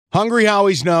Hungry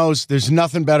Howie's knows there's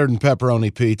nothing better than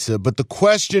pepperoni pizza, but the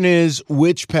question is,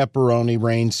 which pepperoni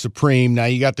reigns supreme? Now,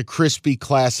 you got the crispy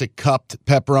classic cupped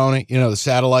pepperoni, the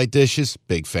satellite dishes,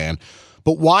 big fan.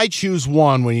 But why choose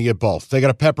one when you get both? They got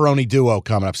a pepperoni duo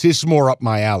coming up. See, this is more up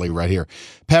my alley right here.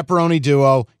 Pepperoni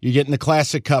duo, you're getting the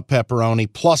classic cup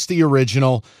pepperoni, plus the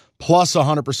original, plus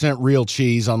 100% real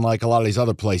cheese, unlike a lot of these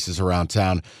other places around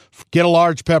town. Get a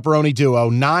large pepperoni duo,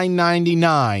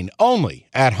 $9.99, only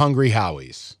at Hungry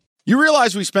Howie's. You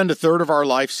realize we spend a third of our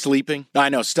life sleeping? I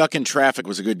know, stuck in traffic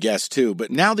was a good guess too, but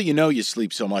now that you know you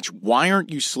sleep so much, why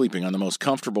aren't you sleeping on the most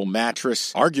comfortable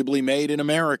mattress arguably made in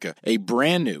America? A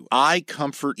brand new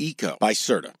iComfort Eco by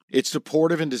Serta. It's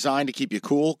supportive and designed to keep you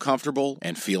cool, comfortable,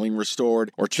 and feeling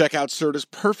restored. Or check out Serta's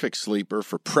Perfect Sleeper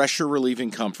for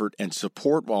pressure-relieving comfort and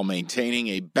support while maintaining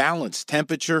a balanced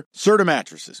temperature. Serta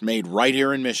mattresses made right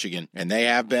here in Michigan, and they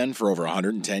have been for over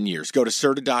 110 years. Go to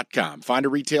Serta.com. Find a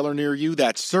retailer near you.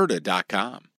 That's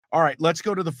Serta.com. All right, let's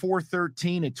go to the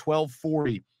 413 at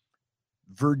 1240.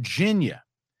 Virginia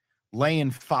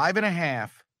laying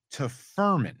 5.5 to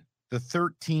Furman, the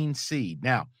 13 seed.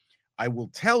 Now, I will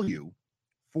tell you,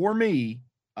 for me,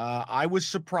 I was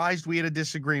surprised we had a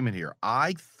disagreement here.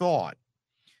 I thought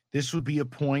this would be a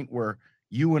point where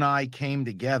you and I came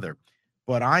together,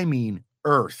 but I mean,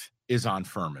 Earth is on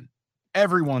Furman.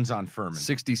 Everyone's on Furman.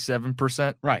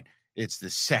 67%. Right. It's the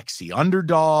sexy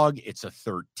underdog. It's a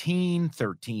 13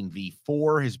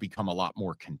 v4 has become a lot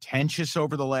more contentious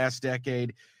over the last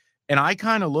decade. And I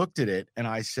kind of looked at it and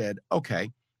I said,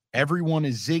 okay, everyone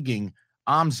is zigging.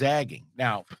 I'm zagging.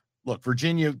 Now, look,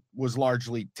 Virginia was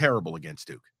largely terrible against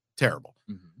Duke. Terrible.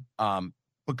 Mm-hmm.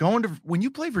 But when you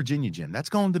play Virginia, Jim, that's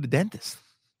going to the dentist,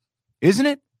 isn't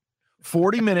it?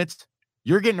 40 minutes,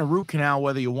 you're getting a root canal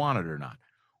whether you want it or not.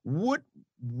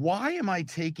 Why am I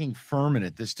taking Furman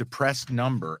at this depressed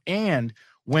number? And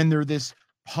when they're this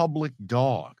public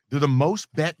dog, they're the most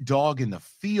bet dog in the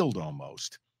field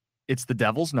almost. It's the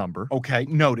devil's number. Okay,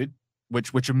 noted.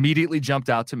 Which immediately jumped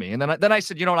out to me. And then I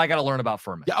said, you know what, I got to learn about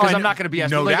Furman. Because I'm not going to be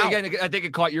no doubt. Again, I think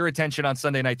it caught your attention on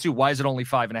Sunday night too. Why is it only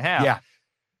 5.5? Yeah.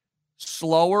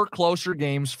 Slower, closer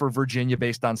games for Virginia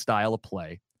based on style of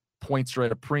play. Points are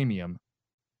at a premium.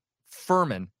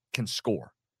 Furman can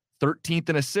score. 13th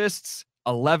in assists,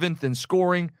 11th in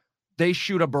scoring. They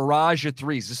shoot a barrage of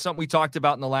threes. This is something we talked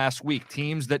about in the last week.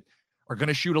 Teams that are going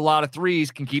to shoot a lot of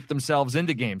threes can keep themselves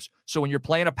into games. So when you're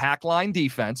playing a pack line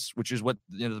defense, which is what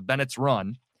the Bennett's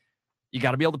run, you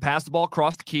got to be able to pass the ball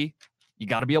across the key. You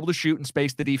got to be able to shoot and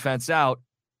space the defense out.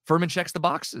 Furman checks the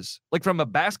boxes. Like from a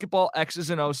basketball X's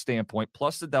and O's standpoint,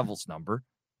 plus the Devil's number,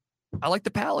 I like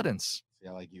the Paladins. See,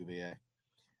 I like UVA.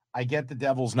 I get the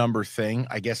Devil's number thing.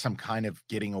 I guess I'm kind of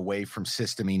getting away from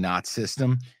system-y, not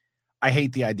system. I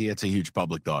hate the idea it's a huge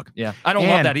public dog. Yeah, I don't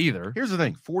love that either. Here's the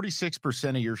thing. 46%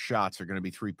 of your shots are going to be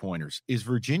three-pointers. Is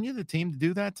Virginia the team to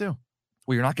do that too?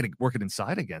 Well, you're not going to work it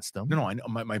inside against them. No, I know.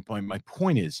 My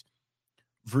point is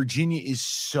Virginia is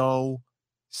so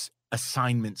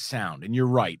assignment sound. And you're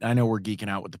right. I know we're geeking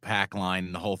out with the pack line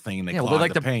and the whole thing, and they clog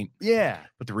like the paint. Yeah.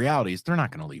 But the reality is they're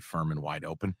not going to leave Furman wide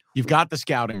open. You've got the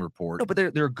scouting report. No, but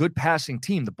they're a good passing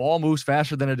team. The ball moves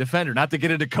faster than a defender. Not to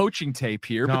get into coaching tape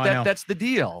here, but that's the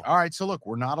deal. All right, so look,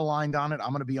 we're not aligned on it. I'm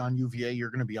going to be on UVA. You're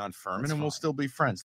going to be on Furman, and we'll still be friends.